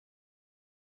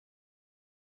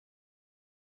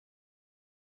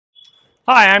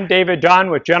Hi, I'm David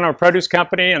John with General Produce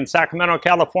Company in Sacramento,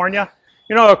 California.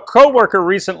 You know, a coworker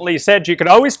recently said you could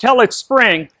always tell it's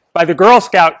spring by the Girl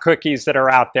Scout cookies that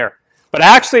are out there. But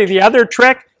actually the other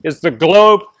trick is the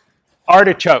globe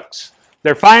artichokes.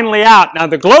 They're finally out. Now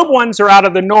the globe ones are out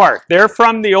of the north. They're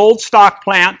from the old stock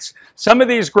plants. Some of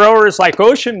these growers, like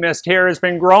Ocean Mist here, has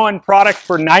been growing product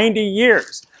for 90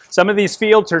 years. Some of these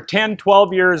fields are 10,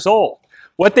 12 years old.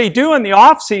 What they do in the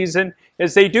off season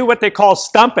is they do what they call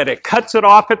stump it. It cuts it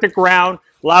off at the ground,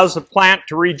 allows the plant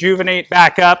to rejuvenate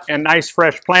back up, and nice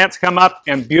fresh plants come up,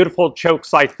 and beautiful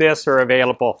chokes like this are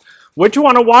available. What you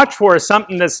want to watch for is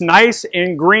something that's nice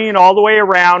and green all the way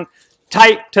around,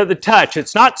 tight to the touch.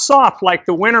 It's not soft like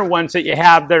the winter ones that you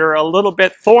have that are a little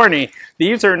bit thorny.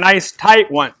 These are nice tight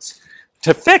ones.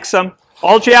 To fix them,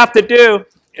 all you have to do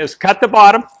is cut the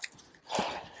bottom.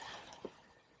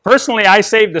 Personally, I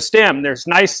save the stem. There's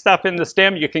nice stuff in the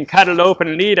stem. You can cut it open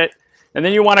and eat it. And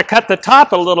then you want to cut the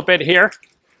top a little bit here.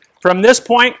 From this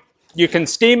point, you can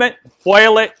steam it,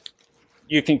 boil it.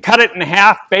 You can cut it in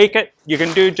half, bake it. You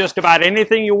can do just about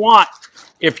anything you want.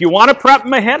 If you want to prep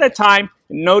them ahead of time,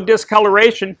 no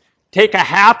discoloration, take a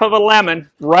half of a lemon,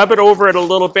 rub it over it a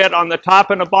little bit on the top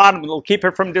and the bottom. It'll keep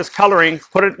it from discoloring.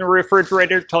 Put it in the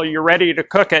refrigerator until you're ready to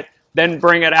cook it. Then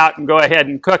bring it out and go ahead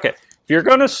and cook it. If you're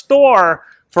going to store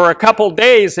for a couple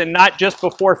days and not just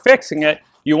before fixing it,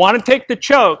 you want to take the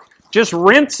choke, just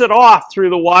rinse it off through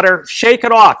the water, shake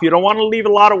it off. You don't want to leave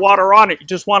a lot of water on it. You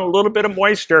just want a little bit of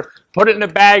moisture. Put it in a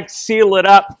bag, seal it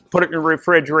up, put it in the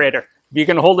refrigerator. You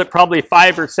can hold it probably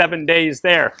 5 or 7 days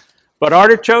there. But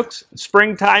artichokes,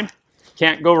 springtime,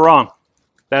 can't go wrong.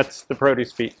 That's the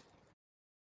produce feed.